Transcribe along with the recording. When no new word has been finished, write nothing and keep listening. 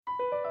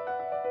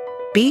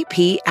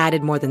BP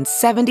added more than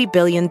 $70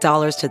 billion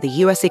to the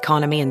U.S.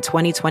 economy in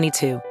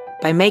 2022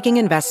 by making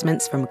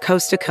investments from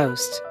coast to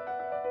coast.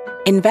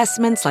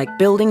 Investments like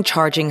building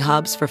charging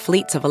hubs for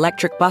fleets of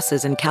electric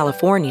buses in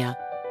California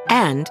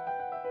and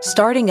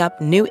starting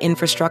up new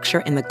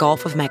infrastructure in the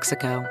Gulf of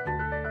Mexico.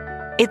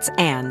 It's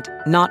and,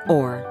 not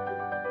or.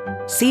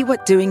 See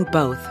what doing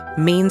both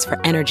means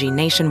for energy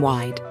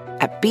nationwide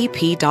at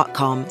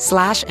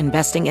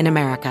bp.com/investing in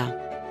America.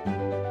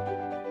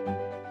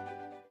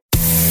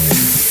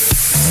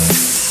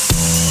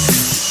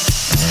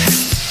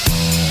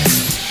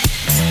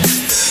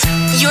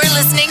 You're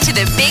listening to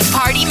the Big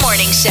Party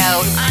Morning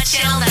Show on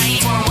Channel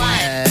 94.1. All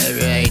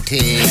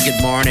righty.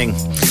 Good morning.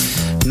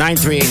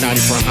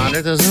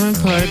 938-9400. Those are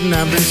important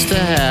numbers to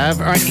have.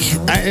 All right.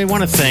 I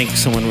want to thank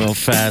someone real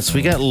fast.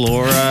 We got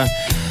Laura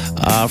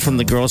from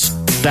the Girl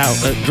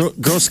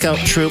Scout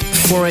Troop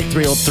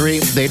 48303.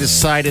 They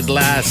decided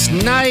last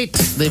night,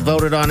 they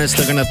voted on us.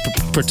 They're going to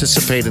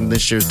participate in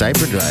this year's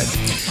diaper drive.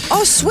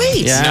 Oh,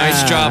 sweet. Yeah.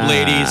 Nice job,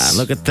 ladies.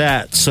 Look at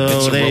that.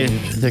 So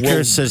the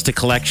curse says the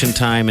collection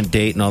time and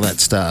date and all that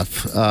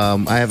stuff.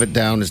 I have it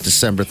down as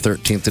December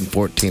 13th and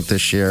 14th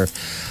this year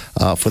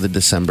for the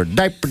December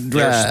diaper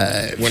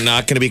drive. We're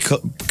not going to be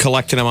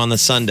collecting them on the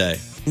Sunday.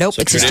 Nope,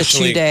 So it's just a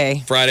traditionally,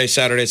 2-day. Friday,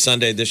 Saturday,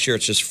 Sunday. This year,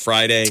 it's just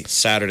Friday,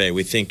 Saturday.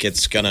 We think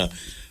it's gonna,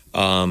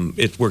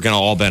 we're gonna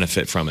all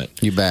benefit from it.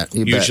 You bet.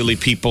 Usually,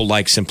 people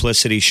like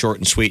simplicity, short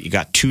and sweet. You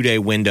got 2-day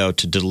window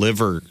to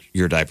deliver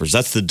your diapers.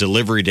 That's the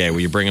delivery day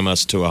where you bring them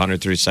us to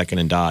 132nd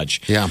and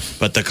Dodge. Yeah.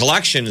 But the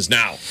collection is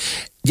now.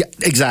 Yeah,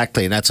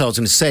 exactly. And that's all I was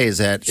going to say is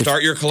that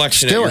Start your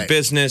collection at your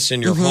business,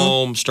 in your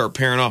home. Start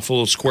pairing off a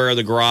little square of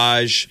the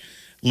garage.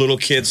 Little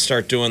kids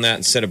start doing that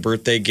instead of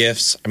birthday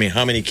gifts. I mean,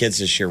 how many kids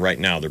this year right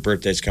now, their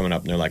birthday's coming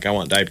up and they're like, I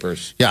want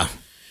diapers. Yeah.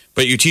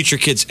 But you teach your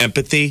kids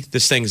empathy.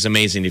 This thing is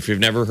amazing. If you've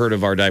never heard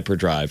of our diaper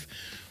drive,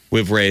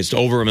 we've raised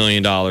over $1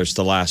 million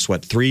the last,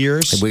 3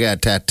 years? We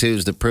got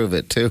tattoos to prove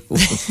it, too. We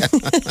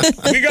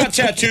got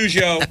tattoos,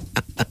 yo.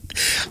 I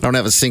don't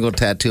have a single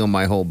tattoo on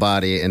my whole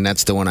body, and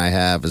that's the one I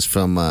have is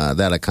from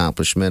that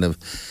accomplishment of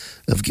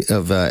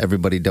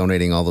everybody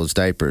donating all those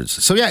diapers.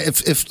 So, yeah,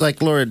 if like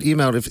Laura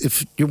emailed,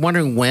 if you're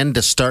wondering when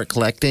to start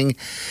collecting,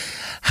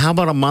 how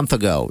about a month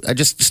ago? I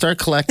just start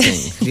collecting.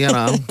 You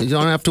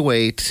don't have to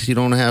wait. You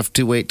don't have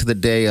to wait to the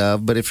day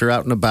of. But if you're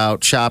out and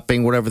about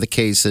shopping, whatever the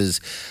case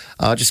is,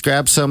 just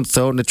grab some,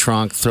 throw it in the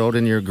trunk, throw it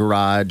in your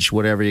garage,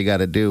 whatever you got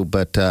to do.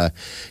 But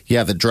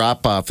yeah, the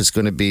drop off is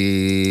going to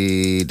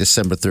be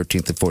December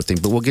 13th and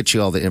 14th. But we'll get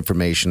you all the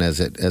information as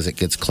it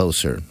gets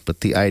closer.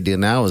 But the idea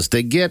now is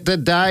to get the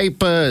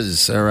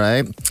diapers. All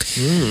right,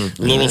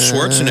 Little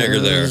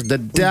Schwarzenegger there. The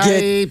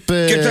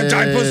diapers. Get the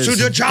diapers to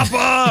the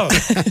chopper.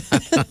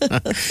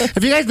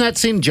 Have you guys not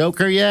seen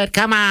Joker yet?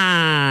 Come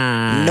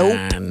on.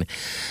 Nope.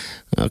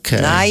 Okay.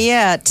 Not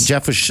yet.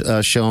 Jeff was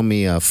showing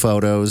me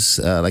photos,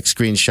 like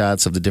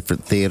screenshots of the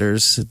different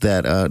theaters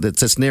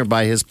that's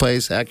nearby his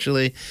place,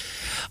 actually.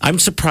 I'm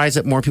surprised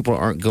that more people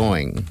aren't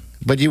going.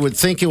 But you would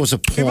think it was a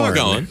porn. People are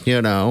going.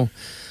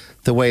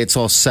 The way it's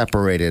all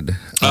separated.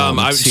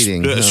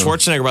 Seating.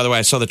 Schwarzenegger, by the way,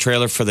 I saw the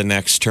trailer for the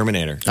next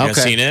Terminator. You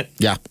guys seen it?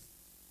 Yeah.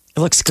 It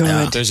looks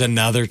good. There's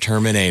another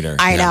Terminator.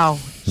 I know.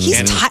 He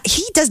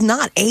does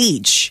not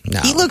age.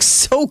 No. He looks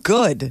so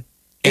good.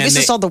 I guess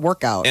it's all the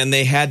workout. And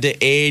they had to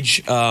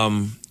age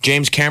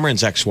James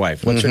Cameron's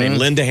ex-wife. What's her name?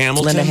 Linda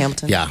Hamilton? Linda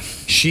Hamilton. Yeah.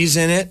 She's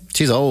in it.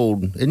 She's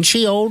old. Isn't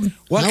she old?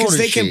 Well, How old because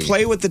they is can she?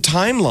 play with the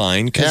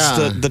timeline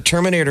because the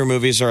Terminator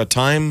movies are a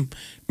time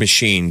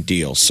machine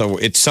deal. So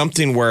it's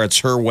something where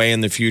it's her way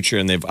in the future,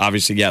 and they've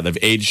obviously, they've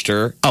aged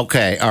her.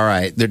 Okay, all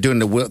right. They're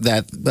doing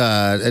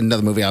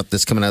another movie out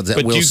that's coming out.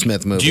 That Will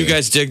Smith movie. Do you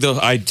guys dig those?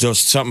 There's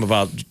something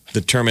about the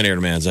Terminator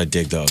mans. I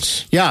dig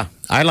those. Yeah,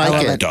 I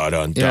like it.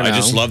 I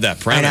just love that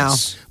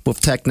premise. With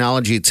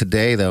technology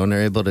today, though, and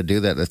they're able to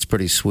do that, that's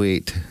pretty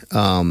sweet.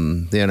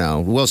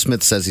 Will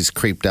Smith says he's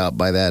creeped out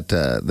by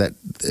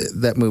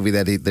that movie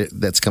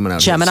that's coming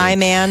out. Gemini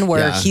Man,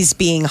 where he's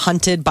being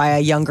hunted by a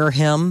younger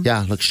him.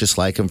 Yeah, looks just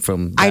like him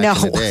from back in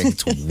the day.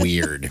 It's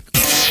weird. Wake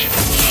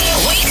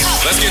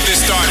up. Let's get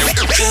this started.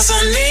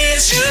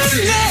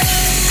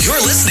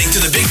 You're listening to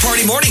the Big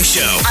Party Morning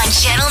Show On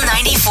Channel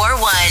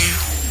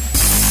 94.1.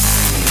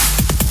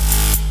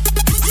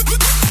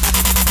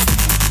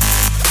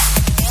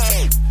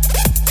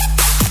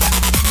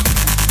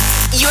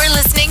 You're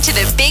listening to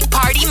the Big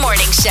Party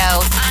Morning Show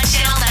on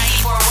Channel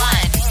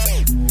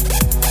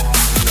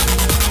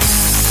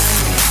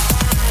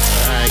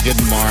 94.1. All right,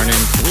 good morning.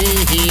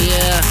 We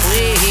here.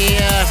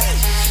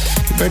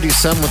 You better do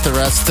something with the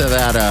rest of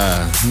that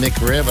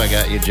McRib I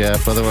got you,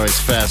 Jeff. Otherwise,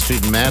 Fast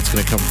Food Matt's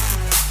going to come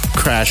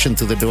crashing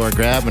through the door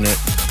grabbing it.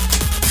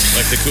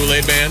 Like the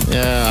Kool-Aid Man?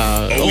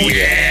 Yeah. Oh,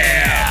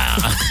 yeah.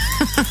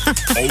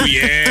 Oh,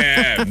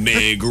 yeah.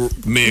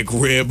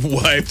 McRib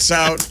wipes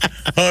out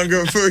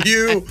hunger for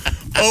you.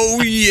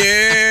 Oh,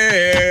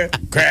 yeah.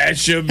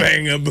 Crash a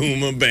banger,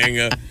 boom a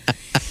banger.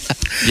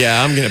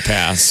 Yeah, I'm going to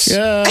pass.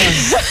 Yeah.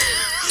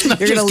 You're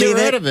going to leave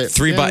rid of it.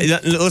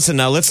 Listen,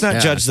 now let's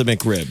not judge the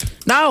McRib.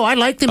 No, I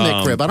like the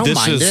McRib. I don't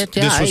mind it.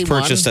 This was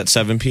purchased at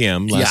 7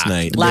 p.m. last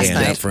night. Last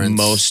night.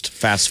 Most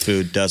fast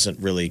food doesn't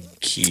really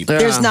keep.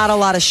 There's not a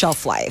lot of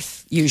shelf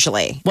life,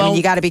 usually. Well,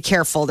 you got to be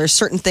careful. There's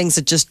certain things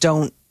that just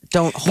don't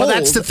hold. Well,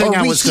 that's the thing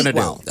I was going to do.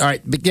 Well. All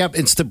right. But, yep,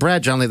 it's the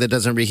bread, generally, that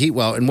doesn't reheat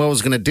well. And what I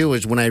was going to do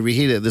is when I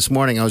reheated it this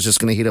morning, I was just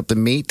going to heat up the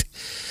meat.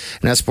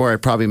 And that's where I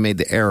probably made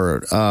the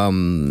error.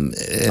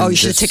 You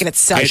should have taken it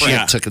separate. I should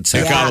have took it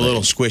separate. It got a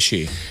little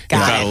squishy. It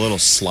got a little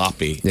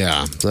sloppy.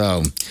 Yeah.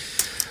 So,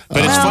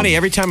 but it's funny.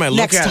 Every time I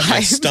look at it,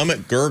 my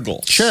stomach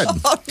gurgles. Should.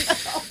 Oh,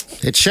 no.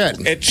 It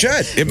should. It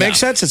should. It makes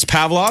sense. It's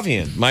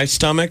Pavlovian. My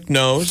stomach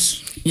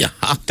knows that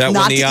Not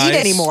when the to eat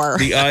anymore.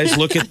 The eyes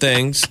look at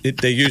things,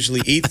 they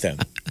usually eat them.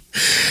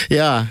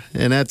 Yeah,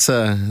 and that's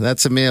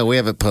a meal. We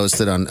have it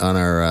posted on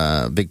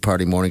our Big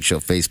Party Morning Show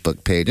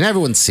Facebook page, and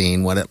everyone's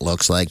seen what it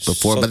looks like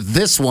before. But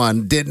this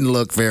one didn't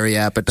look very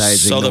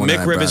appetizing. So the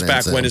McRib is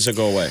back. When does it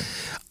go away?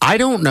 I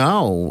don't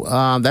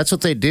know. That's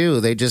what they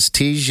do. They just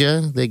tease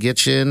you. They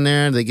get you in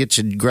there. They get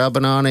you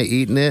grubbing on it,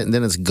 eating it, and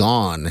then it's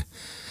gone.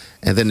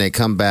 And then they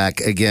come back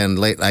again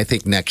late, I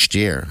think next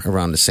year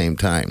around the same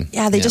time.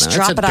 Yeah, they just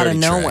drop it out of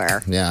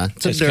nowhere. Yeah,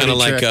 it's kind of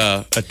like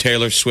a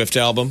Taylor Swift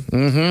album.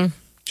 Mm-hmm.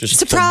 Just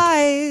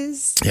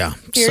surprise. Yeah.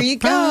 Here you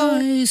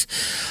go.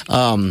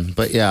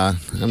 But yeah,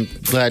 I'm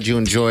glad you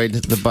enjoyed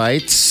the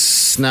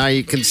bites. Now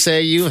you can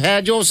say you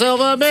had yourself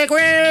a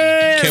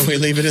McRib. Can we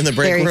leave it in the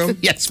break room?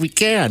 Yes, we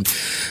can.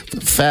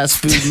 But fast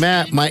food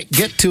Matt might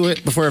get to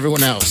it before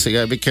everyone else. So you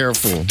got to be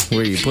careful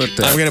where you put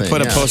that. I'm going to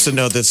put a post-it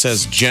note that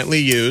says gently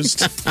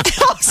used.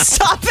 Oh,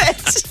 stop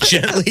it.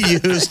 Gently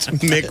used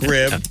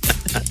McRib.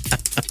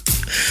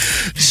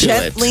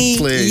 Gently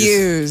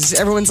used.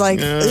 Everyone's like,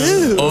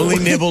 ooh. Only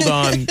nibbled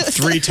on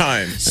 3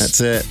 times.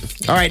 That's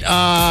it. All right.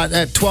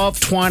 At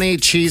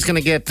 12:20, Chi's going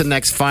to get the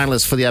next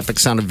finalist for the Epic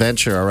Sound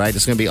Adventure. All right.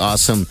 It's going to be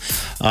awesome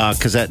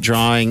because that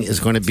drawing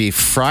is going to be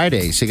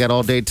Friday. So you got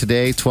all day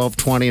today,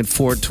 12:20 and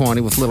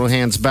 4:20 with Little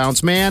Hands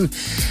Bounce Man.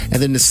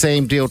 And then the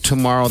same deal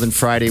tomorrow, then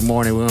Friday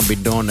morning. We're going to be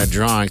doing the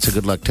drawing. So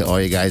good luck to all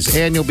you guys.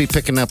 And you'll be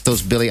picking up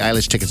those Billie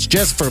Eilish tickets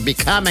just for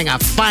becoming a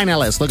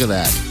finalist. Look at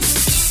that.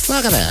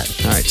 Look at that.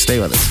 All right, stay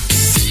with us.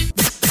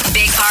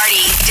 Big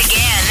Party,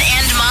 DeGan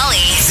and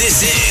Molly.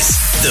 This is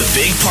the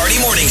Big Party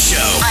Morning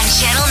Show On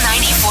Channel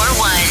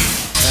 94.1.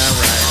 All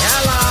right.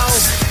 Hello.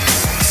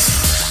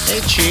 Hey,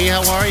 Chi.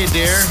 How are you,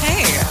 dear?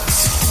 Hey.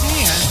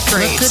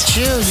 Great. Look at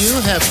you. You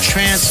have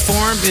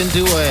transformed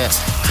into a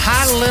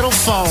hot little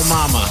fall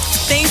mama.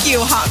 Thank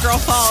you, hot girl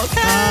fall.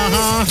 Okay.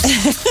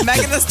 Uh-huh.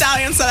 Megan Thee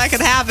Stallion said I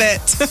could have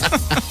it.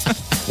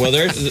 Well,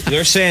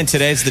 they're saying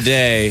today's the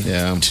day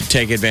to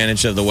take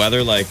advantage of the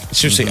weather. Like,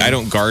 seriously, I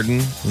don't garden,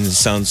 and it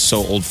sounds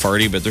so old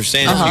farty, but they're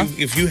saying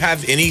if you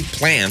have any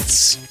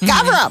plants,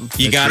 cover them.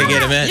 You got to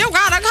get them in. You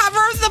got to cover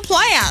the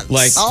plants.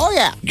 Like,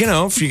 yeah.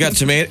 If you got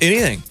tomato,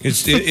 anything,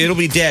 it'll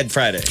be dead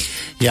Friday.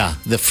 Yeah,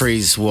 the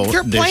freeze will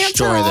Your plants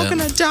destroy are all them.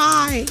 going to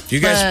die. Do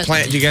you guys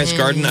plant? Do you guys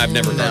garden? I've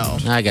never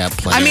gardened. I got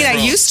plenty. I mean,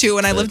 I used to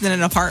when I lived in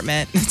an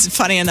apartment. It's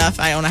funny enough,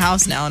 I own a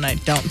house now, and I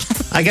don't.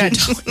 I got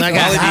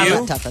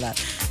you? Tough for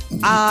that.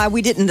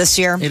 We didn't this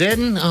year. You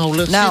didn't? Oh,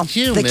 look No, at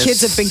you, the miss.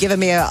 kids have been giving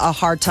me a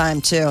hard time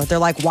too. They're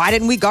like, "Why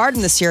didn't we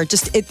garden this year?"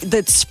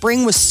 The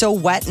spring was so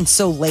wet and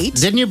so late.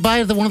 Didn't you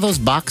buy one of those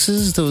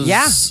boxes?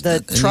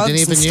 The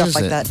trucks and stuff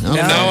like that. Okay.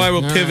 And now I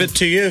will pivot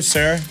to you,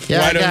 sir.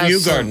 Yeah, Why don't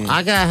you garden?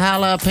 I got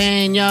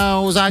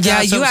jalapenos. I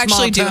got some you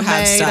actually do small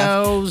have stuff.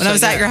 tomatoes. When I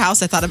was at your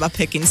house, I thought about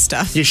picking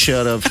stuff. You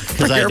should have,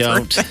 because I your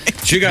don't.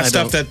 You got I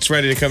stuff don't. that's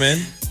ready to come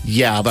in?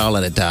 Yeah, but I'll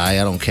let it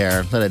die. I don't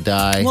care. Let it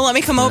die. Well, let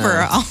me come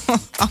over.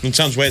 It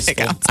sounds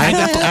wasteful. I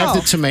have the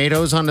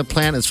tomatoes on the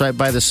plant. It's right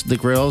by the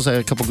grills. I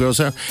have a couple grills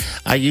there.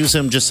 I use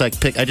them just like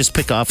I just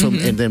pick off them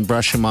and then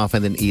brush them off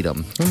and then eat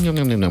them.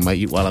 I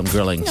eat while I'm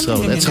grilling. So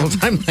that's all the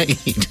time I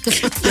eat.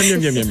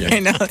 I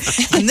know.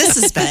 And this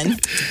has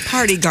been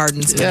Party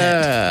Gardens Minute.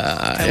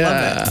 I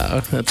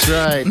love it. That's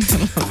right.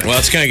 Well,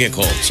 it's going to get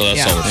cold, so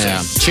that's all we're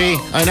saying.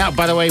 Chi, now,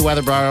 by the way,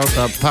 weather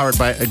powered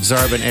by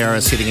Exarban Air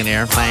Heating and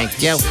Air.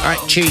 Thank you. All right,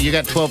 Chi, you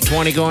got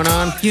 12:20 going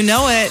on? You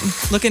know it.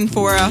 Looking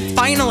for a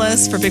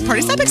finalist for Big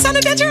Party's Epic Sound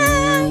Adventure.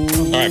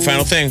 All right,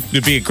 final thing. It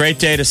would be a great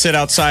day to sit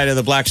outside of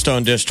the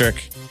Blackstone District.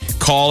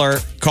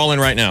 Call in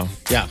right now.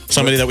 Yeah.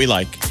 Somebody that we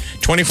like.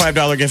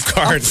 $25 gift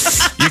card.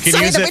 You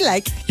can use it. We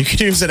like. You can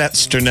use it at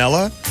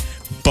Sternella,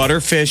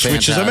 Butterfish,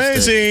 which is Fantastic.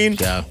 amazing,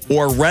 Yeah.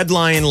 or Red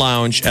Lion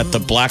Lounge at the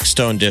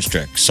Blackstone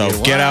District. So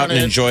You get out want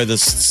and it. enjoy the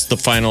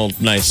final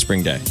nice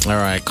spring day. All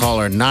right,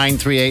 caller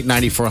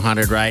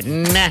 938-9400 right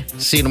now.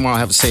 See you tomorrow.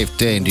 Have a safe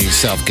day and do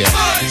yourself good.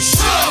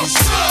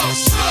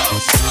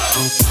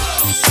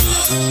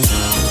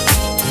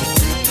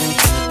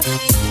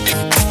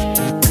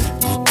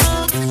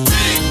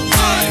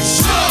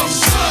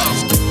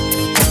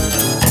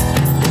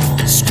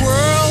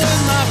 Squirrel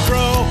in my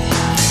fro.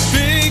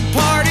 Big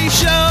party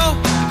show.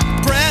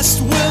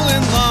 Breast will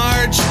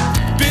enlarge.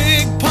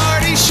 Big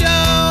party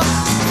show.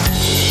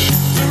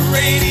 The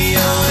radio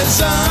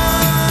is on.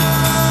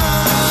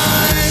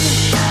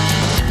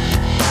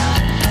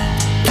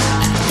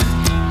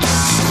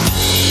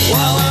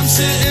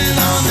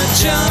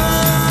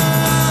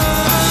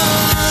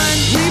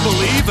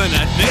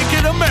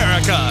 naked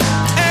America,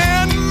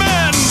 and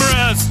man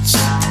breasts.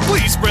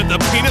 Please spread the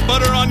peanut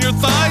butter on your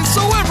thighs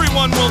so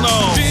everyone will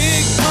know.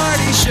 Big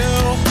party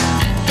show.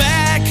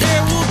 Back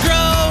hair will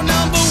grow.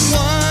 Number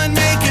one,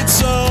 make it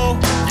so.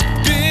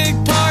 Big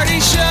party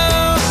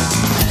show.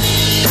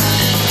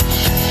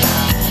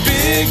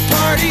 Big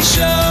party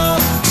show.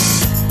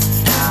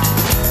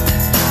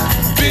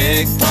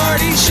 Big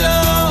party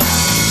show.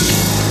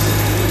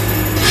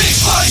 Big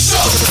party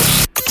show.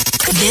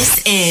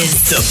 This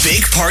is The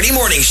Big Party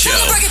Morning Show.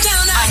 Break it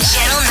down on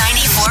Channel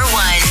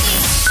 94.1.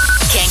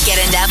 Can't get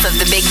enough of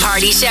the Big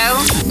Party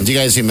Show? Do you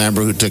guys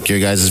remember who took your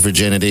guys'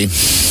 virginity?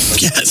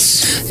 Yes.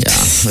 Yeah,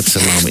 that's a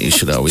moment you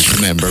should always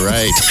remember,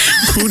 right?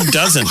 Who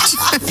doesn't?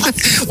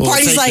 We'll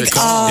Party's take like, your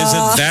call. Is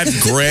it that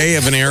gray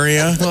of an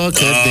area? Well, it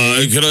could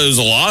be. It was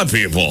a lot of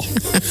people.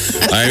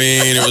 I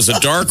mean, it was a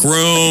dark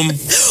room.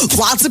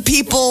 Lots of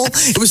people.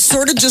 It was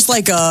sort of just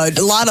like a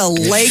lot of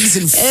legs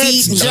and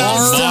feet and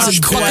arms and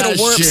crooked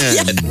works.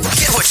 Yeah. Get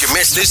what you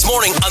missed this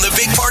morning on the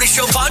Big Party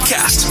Show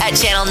podcast At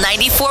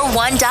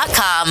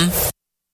channel941.com.